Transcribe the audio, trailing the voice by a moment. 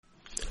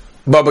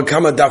Bava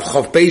Kamma Daf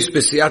Chav Beis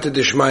B'Siyata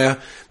Dishmaya,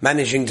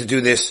 managing to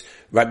do this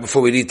right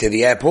before we leave to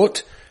the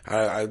airport.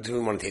 I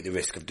didn't want to take the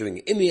risk of doing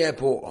it in the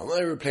airport, on the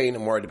aeroplane.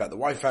 I'm worried about the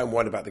Wi-Fi, I'm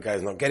worried about the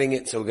guys not getting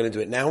it, so we're going to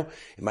do it now.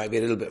 It might be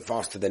a little bit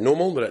faster than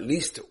normal, but at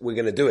least we're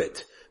going to do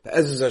it. But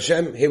Ezra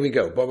Hashem, here we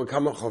go. Bava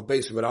Kamma Chav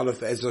Beis B'Siyata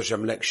Aleph, Ezra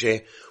Hashem next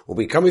year. We'll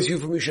be coming to you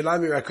from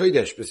Yerushalayim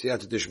HaKodesh,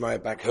 B'Siyata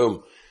Dishmaya, back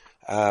home,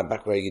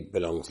 back where it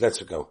belongs.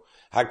 Let's go.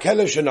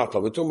 Hakela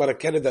Shenata, we're talking about a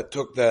kela that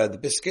took the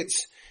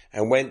biscuits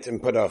and went and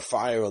put a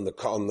fire on the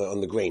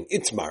grain.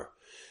 Itmar.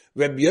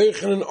 Reb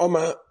Yochanan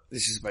Oma,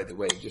 this is, by the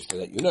way, just to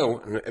let you know,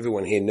 and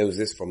everyone here knows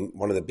this from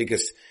one of the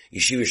biggest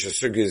yeshivish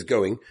sugyas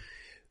going.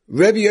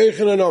 Reb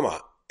Yochanan Oma,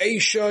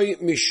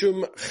 Eishay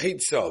Mishum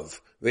Chitzov,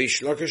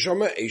 Reish Lakish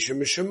Oma, Eishay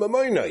Mishum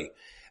Mamoinai.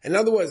 In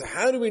other words,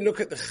 how do we look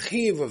at the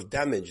chiv of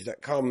damage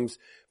that comes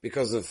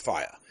because of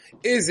fire?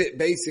 Is it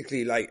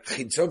basically like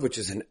chitzov, which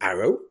is an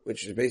arrow,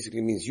 which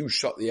basically means you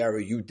shot the arrow,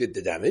 you did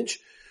the damage?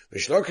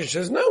 Reish Lakish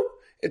says no.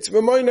 It's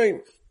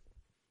Mamoinai,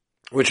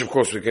 which of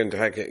course we're going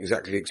to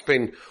exactly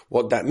explain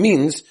what that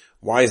means.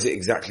 Why is it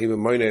exactly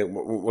Mamoinai?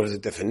 What is the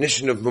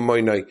definition of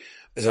Mamoinai?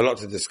 There's a lot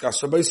to discuss.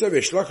 So by saying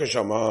Reish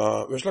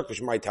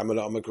Lakish might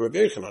tamala amak Reb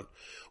Yochanan.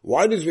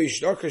 Why does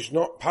Reish Lakish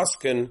not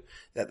paskin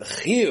that the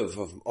chiyuv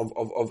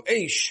of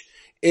Eish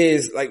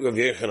is like Reb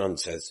Yochanan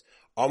says?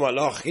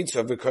 Amalach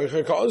chitzav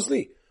v'koicher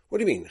ka'ozli. What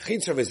do you mean?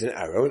 Chitzav is an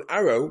arrow. An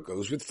arrow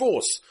goes with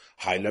force.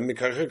 Haylam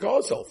v'koicher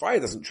ka'ozli. Fire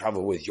doesn't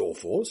travel with your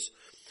force.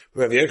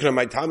 Rav Yochanan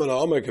might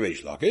tamala amak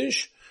Reish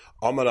Lakish.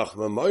 Amalach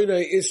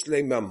Mamoinai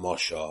isle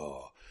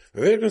mamosha.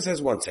 Rav Yochanan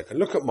says, one second,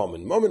 look at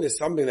Mammon. Mammon is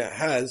something that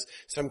has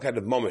some kind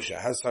of mamasha,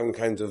 has some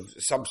kind of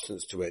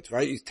substance to it,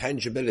 right? It's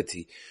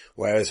tangibility.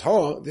 Whereas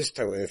this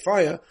time with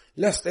fire,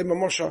 less than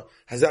mamosha,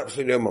 has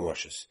absolutely no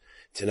mamashas.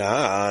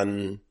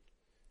 Tanan.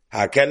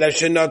 Hakela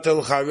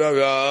shenatel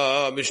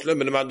charara,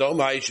 b'shlem b'nadom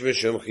ha'ish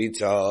v'shem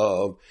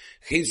chitzav.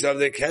 Chitzav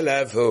the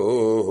kelev.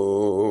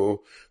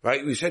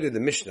 Right, we said in the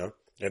Mishnah,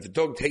 if a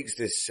dog takes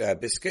this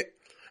biscuit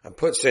and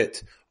puts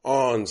it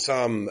on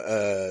some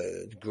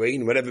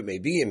grain, whatever it may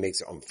be, and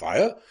makes it on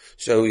fire,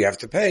 so you have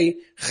to pay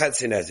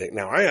chetzi nezek.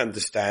 Now I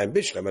understand,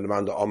 bishlam and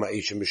amanda oma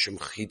isha mishum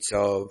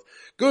chitzav.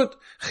 Good,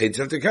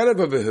 chitzav the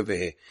kelev over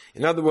here.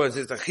 In other words,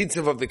 it's the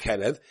chitzav of the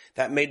kelev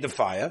that made the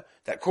fire,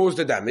 that caused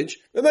the damage,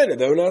 and then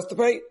no one has to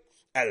pay.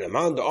 And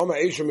amanda oma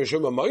isha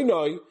mishum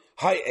amoinai.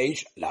 Hi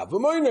H lava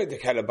moina the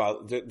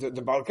kelebal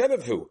the bal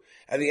kelevu.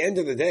 At the end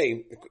of the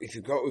day, if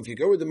you go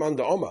with the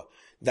manda oma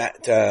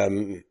that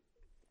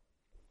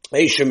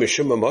Eisha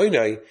mishum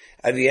moina,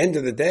 at the end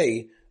of the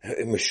day,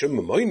 mishum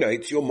moina,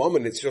 it's your mom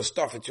and it's your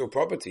stuff, it's your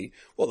property.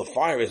 Well, the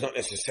fire is not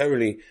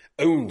necessarily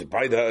owned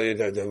by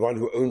the one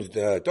who owns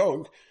the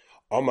dog.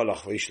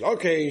 Amalach Reish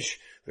Lakish,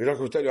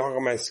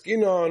 my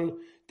skin on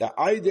the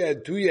idea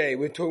duye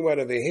we're talking about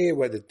over here,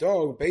 where the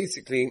dog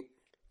basically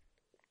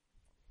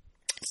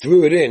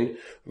threw it in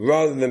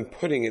rather than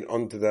putting it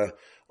onto the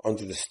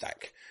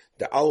stack.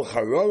 The al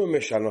charama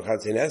mishalom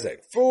chatzin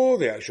ezek for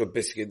the actual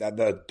biscuit that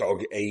the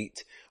dog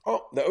ate.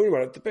 Oh, the only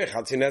one had to pay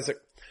chatzin ezek.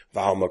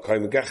 V'al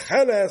makom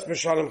gecheles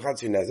mishalom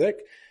chatzin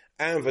ezek,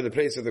 and for the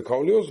place of the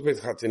kol, you also pay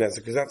chatzin ezek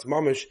because that's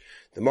mamish,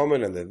 the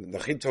moment and the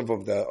chitov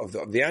of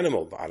the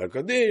animal. V'al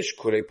kadish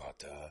kurei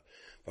pata.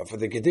 But for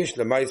the kadish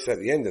lemaisa at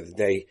the end of the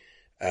day,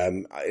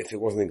 if it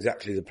wasn't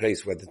exactly the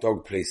place where the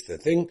dog placed the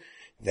thing,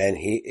 then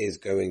he is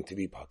going to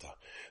be pata.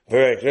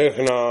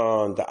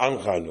 The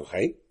ancha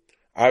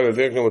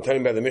we're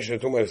telling about the Mishnah,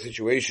 talking about a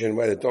situation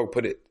where the dog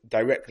put it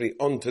directly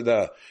onto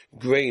the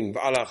grain.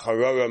 And that's what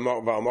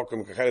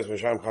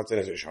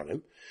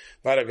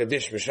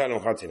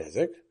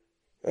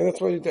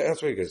he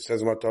goes. It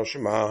says, Matal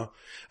Shema,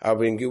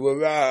 Avin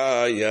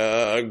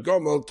Giwaraya,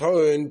 Gomel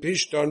Toin,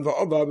 Pishton,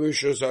 Va'oba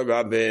Bushas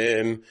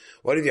Rabim.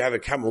 What if you have a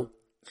camel,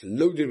 it's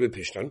loaded with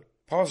Pishton,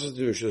 passes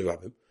the Bushas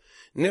Rabim,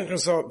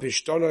 Nechasa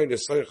Pishtonoi the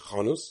Soich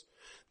Chanus,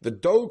 the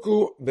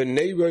Doku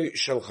Beneiroi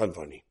Shel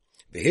Chanvani.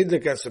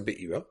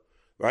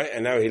 Right?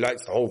 And now he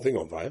lights the whole thing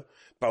on fire.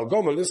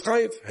 Balgomel is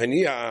chayv.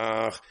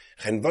 Haniach.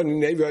 Chenvani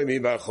nevoi mi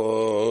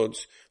bachot.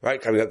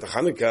 Right? Coming up to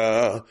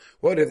Hanukkah.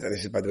 What if, and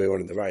this is by the way one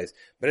of the riots.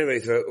 But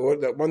anyway, so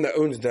the one that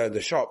owns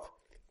the shop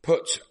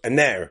puts a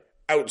nair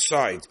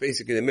outside,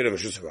 basically in the middle of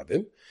a Shus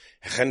Rabbim.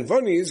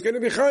 Chenvani is going to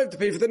be chayv to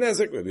pay for the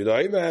nezek. But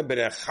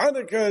a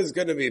Hanukkah is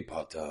going to be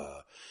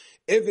potter.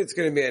 If it's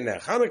going to be a Ner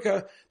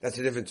Chanukah, that's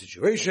a different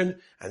situation.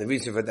 And the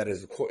reason for that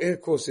is, of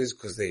course, is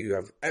because you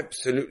have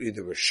absolutely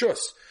the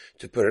reshus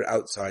to put it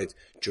outside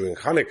during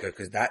Chanukah,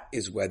 because that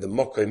is where the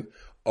mokim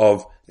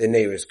of the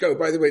neighbors go.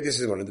 By the way, this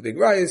is one of the big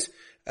rayas,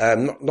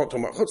 not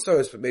talking about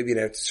chutzos, but maybe in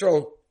Eretz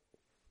Yisrael,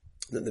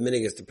 that the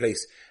minig is to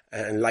place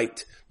and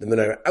light the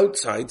menorah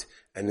outside,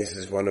 and this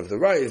is one of the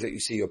rayas that you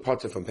see your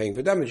potter from paying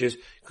for damages,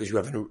 because you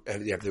have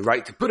the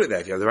right to put it there.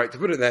 If you have the right to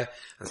put it there,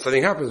 and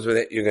something happens with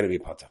it, you're going to be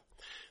potter.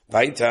 Who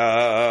understand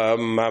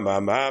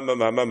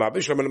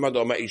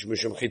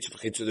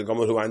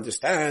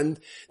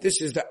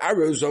this is the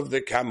arrows of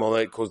the camel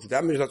that cause the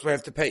damage, that's why I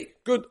have to pay.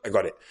 Good, I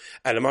got it.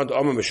 It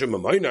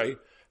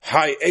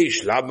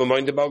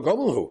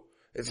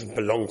doesn't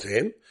belong to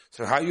him,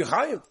 so how you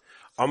hire him?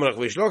 Amalach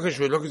Vishlokish,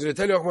 we're looking to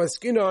tell you my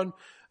skin on,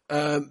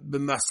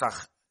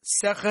 b'masach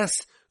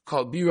seches,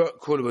 kalbira,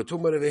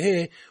 kulabatumba over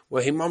here,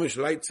 where he mamish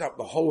lights up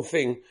the whole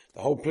thing,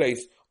 the whole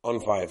place,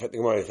 on fire.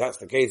 If that's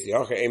the case, the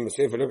Acha Aim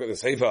Sefer, look at the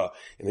Sefer,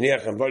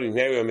 Imeniach and Body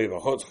Nero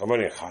Mivachot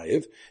Chamoni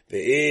Chayiv,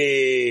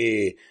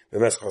 the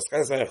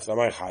Meschoskas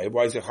Chayiv.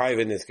 Why is it Chayiv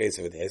in this case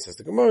over there? Says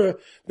the Gemara,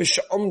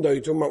 Bishomdo,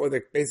 you're talking about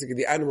where basically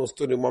the animals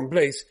stood in one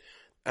place,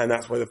 and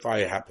that's where the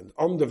fire happened.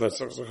 One second.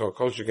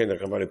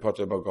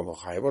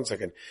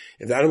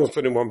 If the animals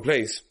stood in one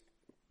place,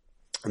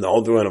 and the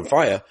whole thing went on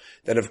fire,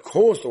 then of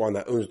course the one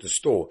that owns the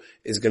store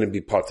is going to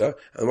be potter,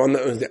 and the one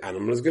that owns the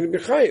animal is going to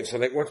be chayiv. So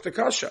like, what's the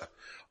kasha?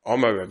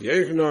 Omar Rav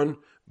Yochanan,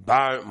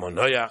 Bar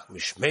Monoyach,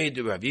 Mishmei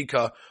de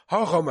Ravika,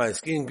 Hacha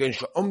Ma'askin Gen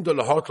Sh'omdo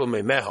L'Hotel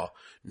Meimeha.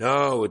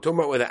 No, we're talking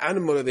about where the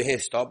animal over here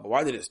stopped, but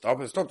why did it stop?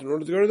 It stopped in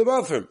order to go to the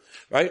bathroom,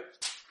 right?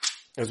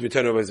 As we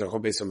turn over to the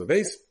base on the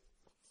base.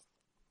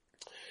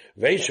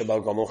 Veisha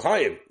Bal Gamol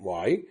Chayiv.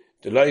 Why?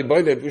 At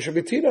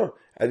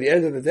the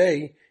end of the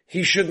day,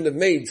 he shouldn't have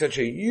made such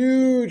a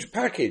huge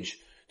package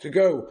to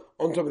go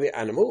on top of the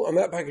animal, and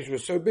that package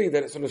was so big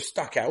that it sort of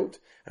stuck out,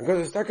 and because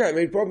it stuck out, it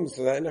made problems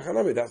to that in the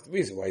Hanami. That's the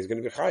reason why he's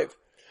going to be chayiv.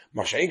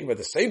 Masha'ink, but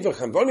the Sefer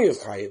Chamboni is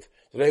chayiv.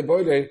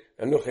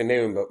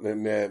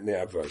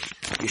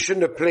 He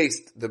shouldn't have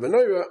placed the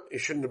menorah, he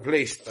shouldn't have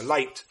placed the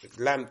light, the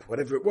lamp,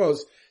 whatever it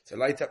was, to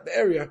light up the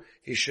area,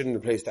 he shouldn't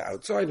have placed that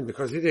outside, and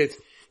because he did,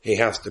 he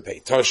has to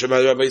pay.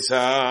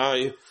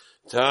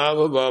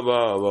 Tava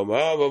Baba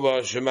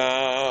Baba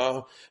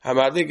Shema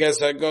Hamadi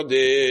Gesa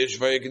Godish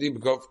Vayekdi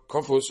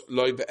Kofus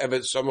Loy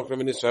Be'evet Samach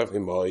Levinisach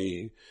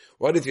Moi.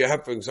 What if you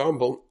have, for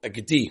example, a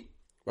gedi,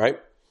 right?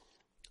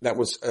 That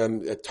was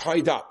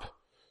tied up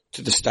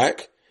to the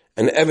stack,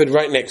 and the Eved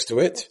right next to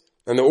it,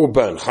 and they're all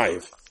burned,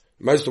 chayiv.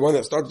 Most of the one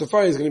that started the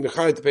fire is going to be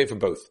chayiv to pay for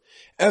both.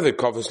 Eved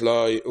Kofus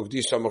Loy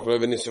Ugdi Samach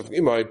Levinisach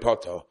Moi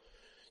Pata.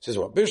 Says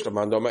what? I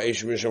understand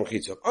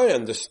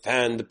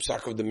the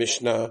psak of the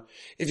Mishnah.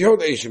 If you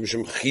hold Eishim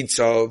Mishum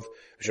Chitzov,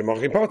 Mishum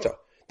Achipata,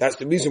 that's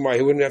the reason why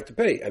he wouldn't have to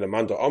pay. And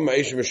Amanda, Amma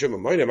Eishim Mishum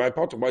Amayna, my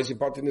Pata, why is he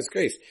Pata in this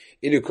case?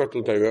 Ilu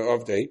Kotel Torah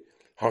of Day,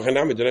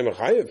 Hachanami Delema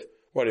Chayev.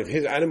 What, if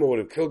his animal would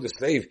have killed the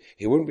slave,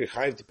 he wouldn't be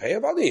chayiv to pay?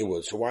 About he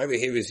would. So why over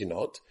here is he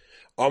not?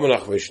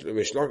 Amalach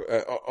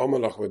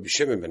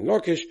v'bishimim ben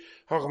Lakish,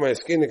 hachma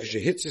eskin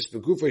k'shehitzis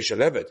begufay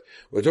shalevet.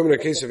 We're talking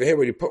about a case over here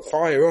where you put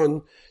fire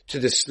on to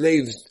the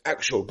slave's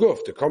actual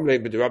guf, the kumlei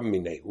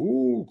b'derabminei.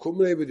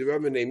 Kumlei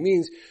b'derabminei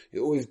means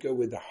you always go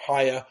with the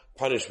higher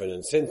punishment.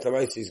 And since the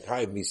mice is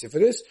chayiv misa for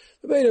this,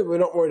 we're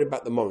not worried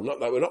about the moment.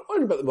 Not like we're not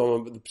worried about the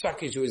moment, but the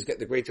psak is you always get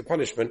the greater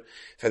punishment.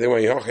 So then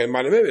when you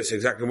it's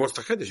exactly what's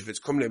the chiddush. If it's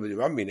kumlei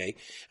b'derabminei,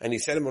 and he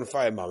set him on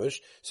fire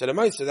mamish, so the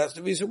mice, that's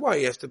the reason why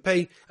he has to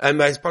pay,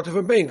 and he's part of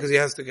a pain, because he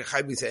has to get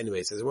chayiv misa anyway.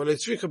 He says, well,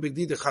 it's shricha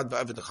b'gdi dechad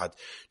v'avad dechad.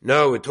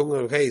 No, we're talking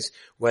about a case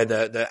where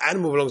the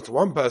animal belongs to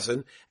one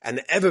person, and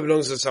the ever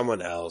belongs to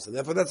someone else. And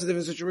therefore that's a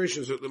different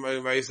situation. So the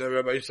Rabbi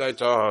said,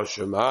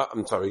 Toshama.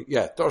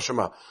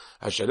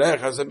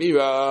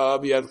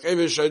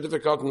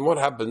 What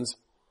happens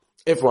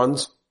if one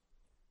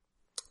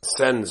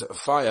sends a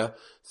fire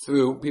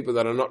through people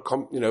that are not,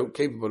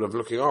 capable of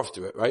looking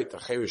after it, right? The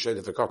chevish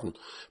shayde for cotton.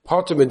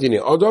 Part of medine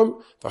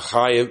odom,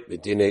 v'chayev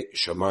medine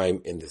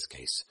shamayim in this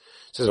case.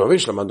 Says, I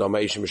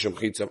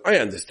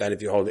understand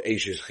if you hold the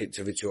Eish's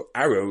chitzav, it's your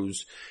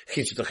arrows.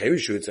 Chitzav the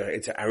chevish,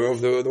 it's an arrow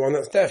of the one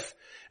that's deaf.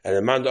 And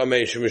the man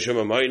da'amei shemishum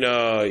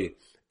amaynai.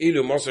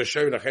 Ilu Masa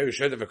Shev Lachev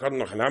Shed of a Cotton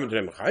Lachanam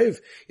Drem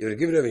Chayiv, you would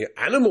give it over your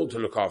animal to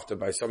look after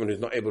by someone who's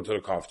not able to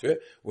look after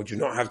it, would you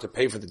not have to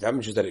pay for the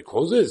damages that it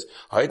causes?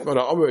 Ha'it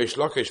Mana Omer Ish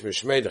Lakish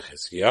Mishmei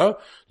Dechizkiah,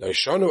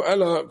 La'ishanu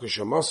Ella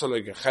Kushamasa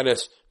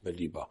Legecheres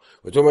Meliba.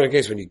 We're talking about a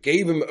case when he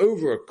gave him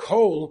over a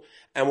coal,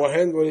 and what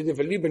he did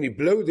for Liba, and he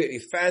blowed it, he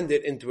fanned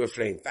it into a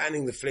flame.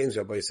 Fanning the flames,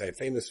 Rabbi say,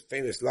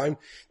 famous line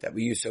that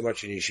we use so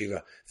much in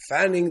yeshiva.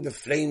 Fanning the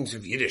flames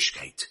of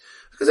Yiddishkeit.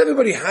 Because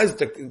everybody has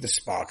the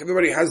spark.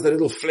 Everybody has the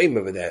little flame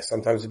over there.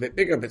 Sometimes a bit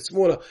bigger, a bit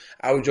smaller.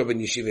 Our job in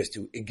yeshiva is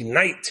to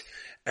ignite,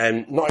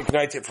 and not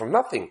ignite it from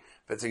nothing,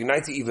 but to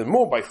ignite it even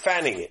more by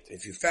fanning it.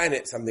 If you fan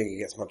it, something it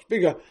gets much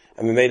bigger.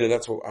 And Mamela,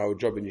 that's what our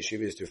job in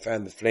yeshiva is, to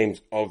fan the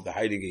flames of the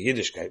Heilige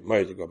Yiddishkeit.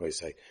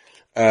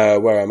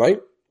 Where am I?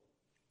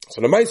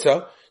 So the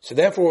Maisa, so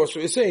therefore what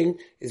we're saying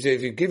is that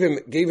if you gave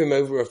him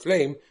over a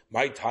flame,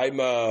 my time,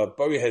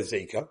 Bori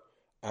Hezeka.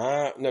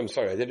 No, I'm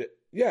sorry, I did it.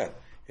 Yeah.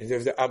 But he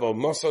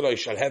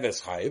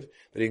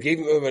gave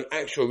him over an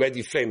actual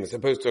ready flame as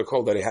opposed to a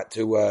coal that he had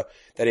to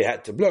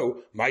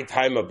blow. My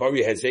time a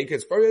bari hezeka,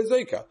 it's bari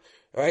hezeka.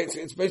 Right? So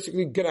it's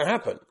basically gonna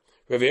happen.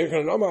 Is going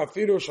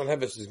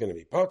to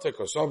be Patek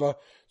or Sova,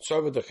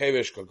 the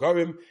Chevesh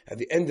Kogorim. At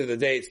the end of the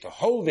day, it's the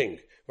holding,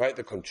 right?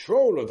 The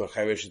control of the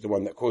Chevesh is the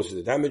one that causes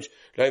the damage.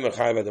 That means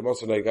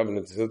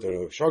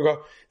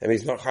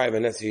not Chayev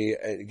unless he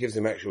gives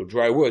him actual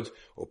dry wood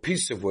or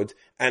piece of wood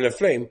and a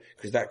flame,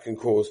 because that can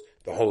cause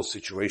the whole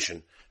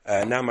situation.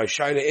 Now my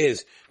shaila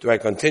is, do I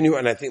continue?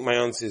 And I think my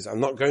answer is I'm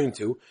not going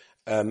to.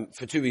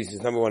 for two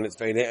reasons. Number one, it's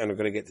very late and I'm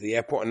going to get to the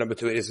airport. And number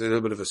two, it is a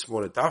little bit of a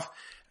smaller daf.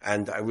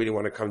 And I really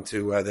want to come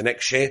to the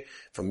next share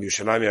from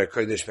Yerushalayim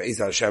Kodesh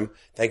Be'ezah Hashem.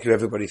 Thank you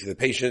everybody for the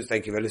patience.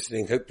 Thank you for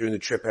listening. Hope during the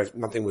trip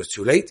nothing was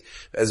too late.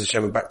 As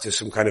Hashem, we're back to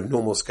some kind of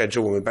normal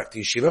schedule when we're back to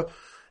yeshiva.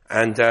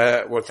 And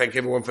thank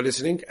everyone for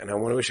listening. And I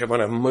want to wish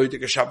everyone a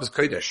Moedik Shabbos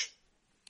Kodesh.